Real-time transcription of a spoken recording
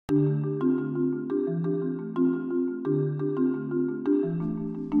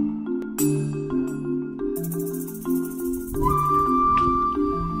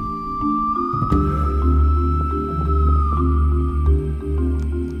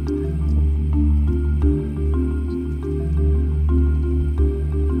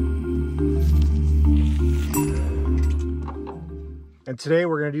And today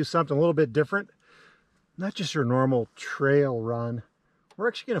we're going to do something a little bit different. Not just your normal trail run. We're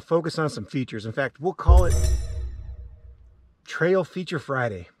actually going to focus on some features. In fact, we'll call it Trail Feature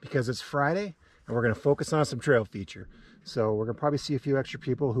Friday because it's Friday and we're going to focus on some trail feature. So we're going to probably see a few extra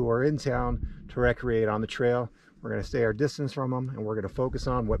people who are in town to recreate on the trail. We're going to stay our distance from them and we're going to focus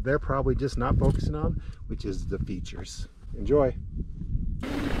on what they're probably just not focusing on, which is the features. Enjoy.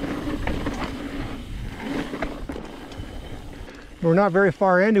 We're not very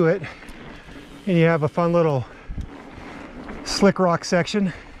far into it and you have a fun little slick rock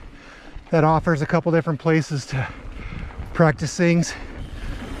section that offers a couple different places to practice things.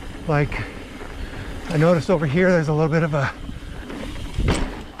 Like I noticed over here there's a little bit of a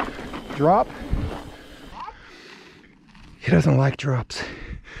drop. He doesn't like drops.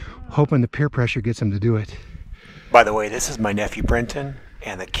 Hoping the peer pressure gets him to do it. By the way, this is my nephew Brenton,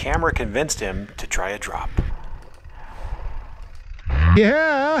 and the camera convinced him to try a drop.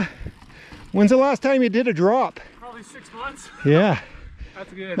 Yeah! When's the last time you did a drop? Probably 6 months. Yeah.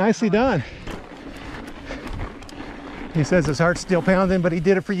 That's good. Nicely done. He says his heart's still pounding, but he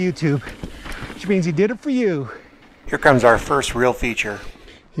did it for YouTube. Which means he did it for you. Here comes our first real feature.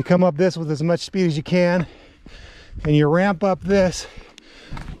 You come up this with as much speed as you can, and you ramp up this,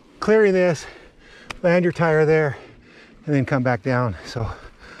 clearing this, land your tire there, and then come back down. So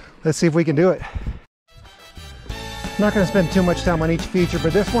let's see if we can do it. I'm not going to spend too much time on each feature,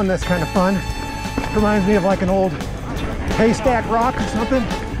 but this one that's kind of fun. Reminds me of like an old haystack rock or something.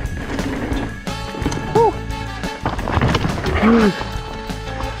 Woo. Woo.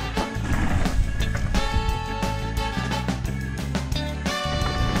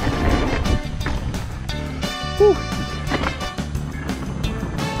 Woo.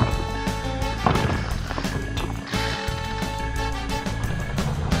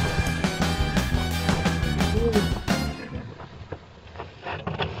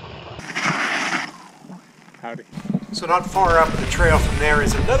 Howdy. So not far up the trail from there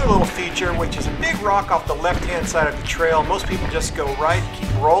is another little feature, which is a big rock off the left-hand side of the trail. Most people just go right,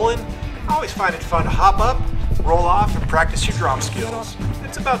 keep rolling. I always find it fun to hop up, roll off, and practice your drop skills.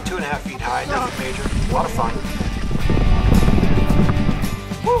 It's about 2.5 feet high, nothing major, a lot of fun.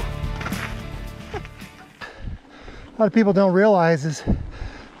 Woo. A lot of people don't realize is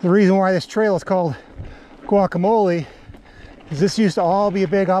the reason why this trail is called Guacamole is this used to all be a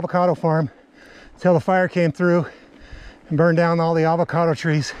big avocado farm until the fire came through and burned down all the avocado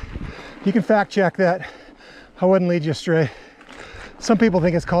trees. You can fact check that. I wouldn't lead you astray. Some people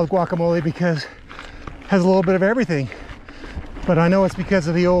think it's called guacamole because it has a little bit of everything, but I know it's because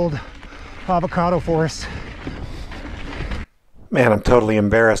of the old avocado forest. Man, I'm totally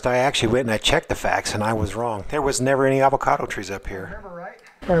embarrassed. I actually went and I checked the facts and I was wrong. There was never any avocado trees up here.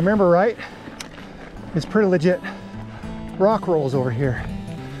 If I remember right, it's pretty legit rock rolls over here.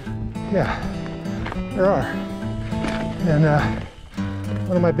 Yeah, there are. And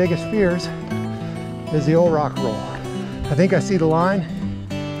one of my biggest fears is the old rock roll. I think I see the line.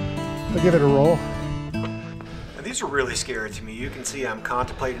 I'll give it a roll. Now, these are really scary to me. You can see I'm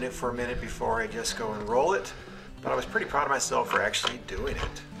contemplating it for a minute before I just go and roll it. But I was pretty proud of myself for actually doing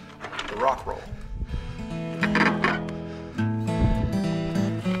it. The rock roll.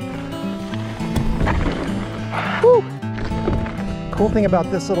 Woo! Cool thing about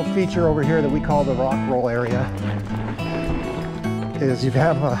this little feature over here that we call the rock roll area is you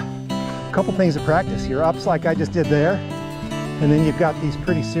have a couple things to practice. Your ups like I just did there, and then you've got these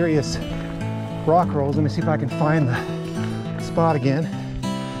pretty serious rock rolls. Let me see if I can find the spot again.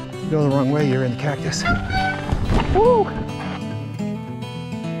 If you go the wrong way, you're in the cactus. Woo!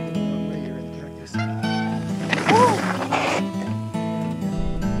 You're in the cactus.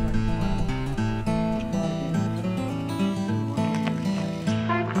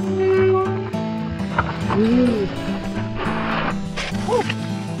 Woo!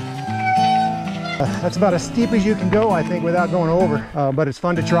 That's about as steep as you can go, I think, without going over. But it's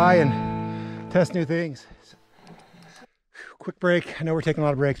fun to try and test new things. Quick break. I know we're taking a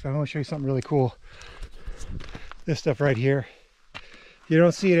lot of breaks, but I want to show you something really cool. This stuff right here. You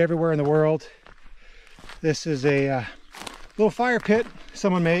don't see it everywhere in the world. This is a little fire pit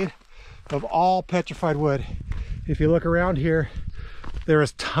someone made of all petrified wood. If you look around here, there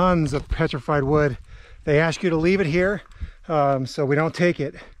is tons of petrified wood. They ask you to leave it here, so we don't take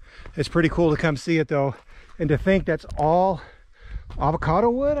it. It's pretty cool to come see it though. And to think that's all avocado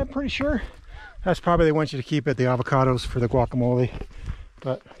wood, I'm pretty sure. That's probably they want you to keep it, the avocados for the guacamole.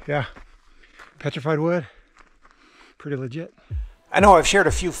 But yeah, petrified wood, pretty legit. I know I've shared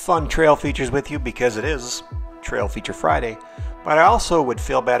a few fun trail features with you because it is Trail Feature Friday, but I also would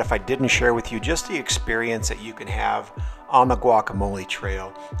feel bad if I didn't share with you just the experience that you can have on the Guacamole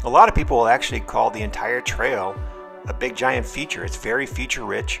Trail. A lot of people will actually call the entire trail a big giant feature. It's very feature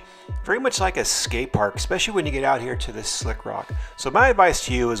rich, very much like a skate park, especially when you get out here to this slick rock. So my advice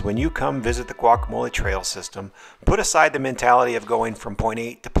to you is when you come visit the Guacamole Trail system, put aside the mentality of going from point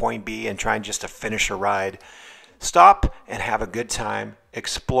A to point B and trying just to finish a ride. Stop and have a good time,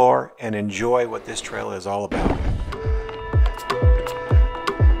 explore and enjoy what this trail is all about.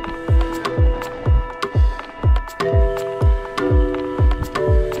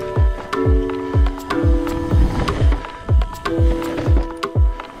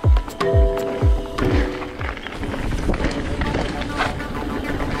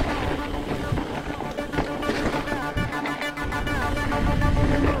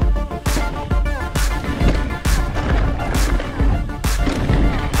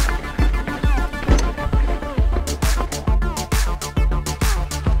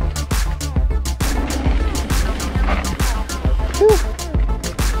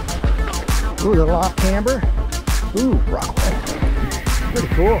 Ooh, little off camber. Ooh, rock wall. Pretty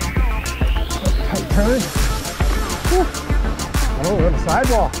cool. Tight turn. Ooh. Oh, little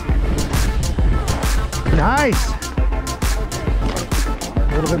sidewall. Nice. A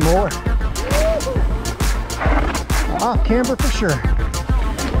little bit more. Off camber for sure.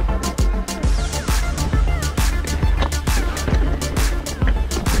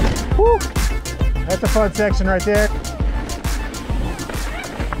 Woo. That's a fun section right there.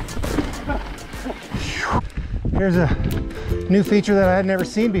 Here's a new feature that I had never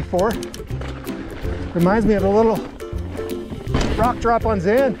seen before. Reminds me of a little rock drop on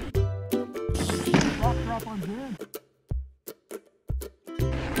Zen. Rock drop on Zen.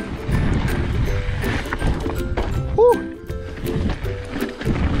 Woo!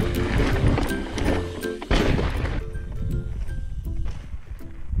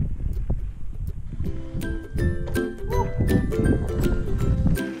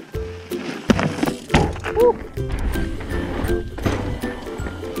 Woo!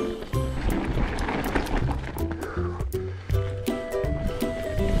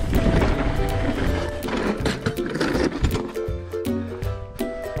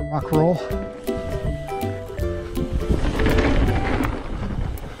 Rock roll.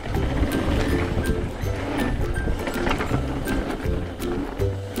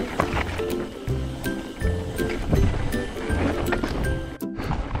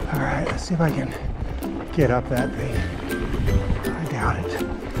 All right, let's see if I can get up that thing. I doubt it.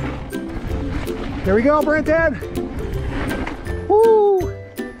 Here we go, Brenton. Woo!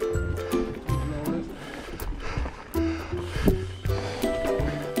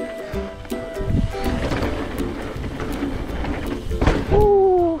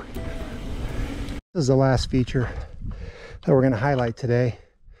 This is the last feature that we're going to highlight today.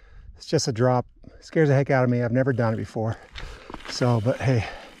 It's just a drop. It scares the heck out of me. I've never done it before. So, but hey,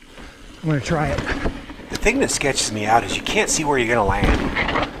 I'm going to try it. The thing that sketches me out is you can't see where you're going to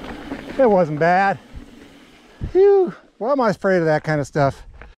land. It wasn't bad. Phew. Well, I'm always afraid of that kind of stuff.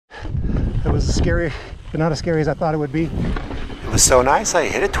 It was scary, but not as scary as I thought it would be. It was so nice I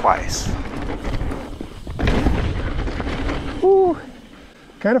hit it twice. Woo.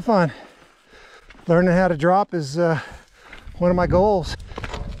 Kind of fun. Learning how to drop is one of my goals.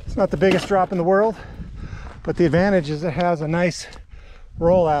 It's not the biggest drop in the world, but the advantage is it has a nice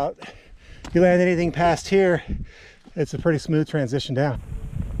rollout. You land anything past here, it's a pretty smooth transition down.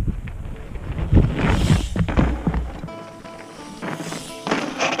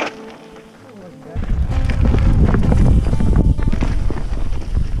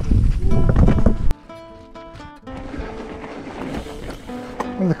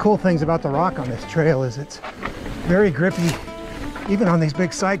 One of the cool things about the rock on this trail is it's very grippy, even on these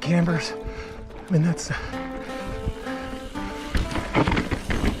big side cambers. I mean, that's...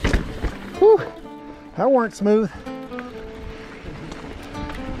 Whew, that weren't smooth.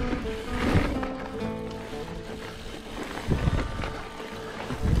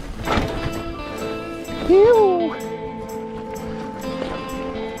 Ew.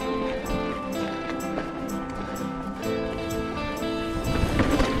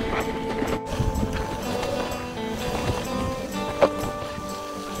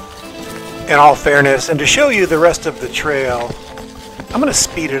 In all fairness, and to show you the rest of the trail, I'm going to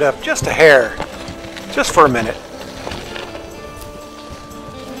speed it up just a hair, just for a minute.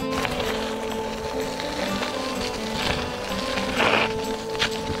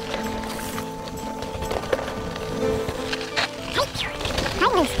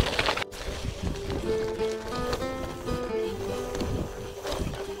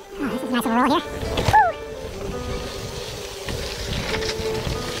 Nice little roll here.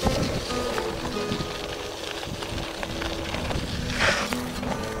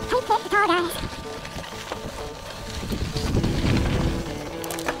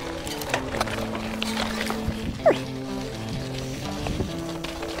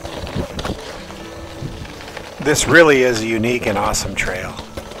 This really is a unique and awesome trail.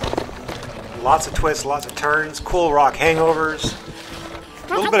 Lots of twists, lots of turns, cool rock hangovers,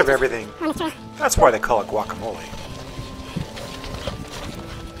 a little bit of everything. That's why they call it guacamole.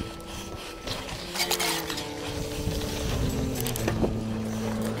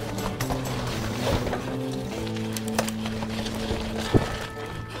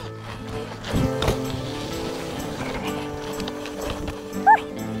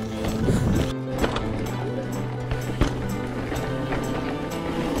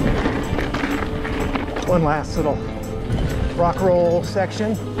 One last little rock roll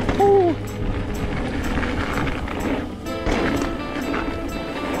section. Woo.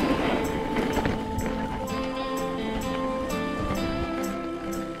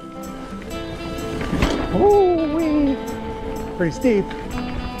 Ooh-wee. Pretty steep.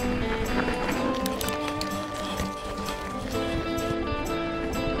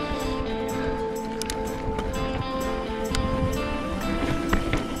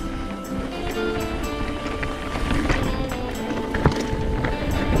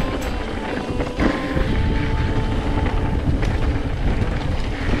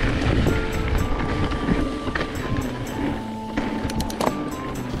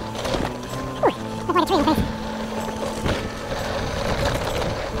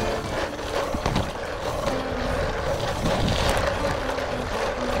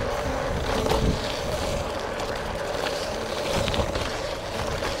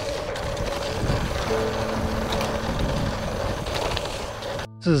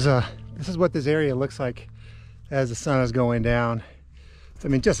 This is what this area looks like as the sun is going down. I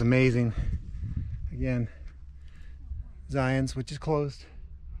mean, just amazing. Again, Zion's, which is closed.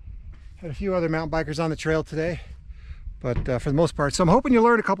 Had a few other mountain bikers on the trail today, but for the most part. So I'm hoping you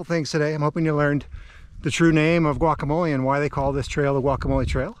learned a couple things today. I'm hoping you learned the true name of guacamole and why they call this trail the Guacamole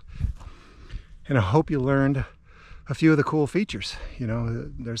Trail. And I hope you learned a few of the cool features. You know,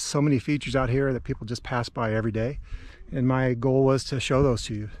 there's so many features out here that people just pass by every day. And my goal was to show those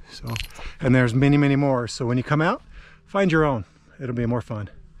to you. So, and there's many, many more. So when you come out, find your own. It'll be more fun.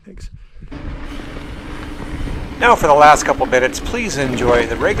 Thanks. Now for the last couple minutes, please enjoy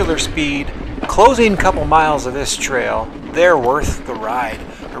the regular speed closing couple miles of this trail. They're worth the ride.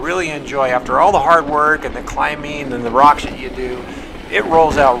 I really enjoy, after all the hard work and the climbing and the rocks that you do, it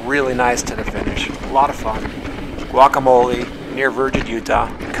rolls out really nice to the finish. A lot of fun. Guacamole, near Virgin, Utah.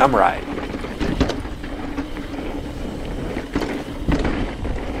 Come ride.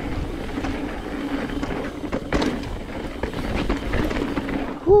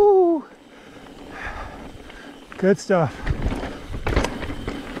 Woo! Good stuff.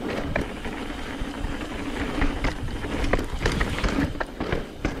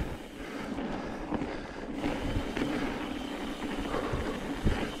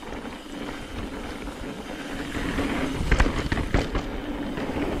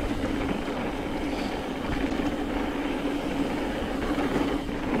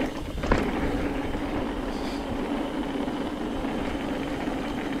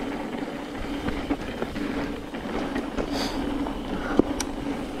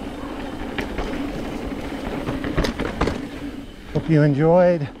 Hope you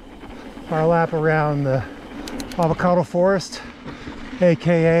enjoyed our lap around the avocado forest,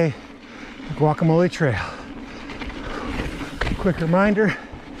 aka the Guacamole Trail. Quick reminder,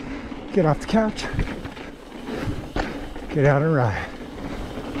 get off the couch, get out and ride.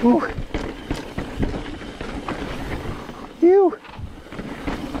 Woo. Ew.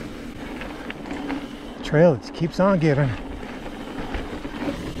 Trail just keeps on giving.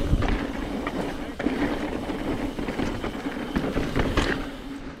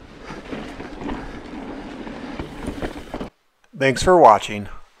 Thanks for watching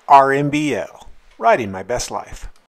RMBL, Riding My Best Life.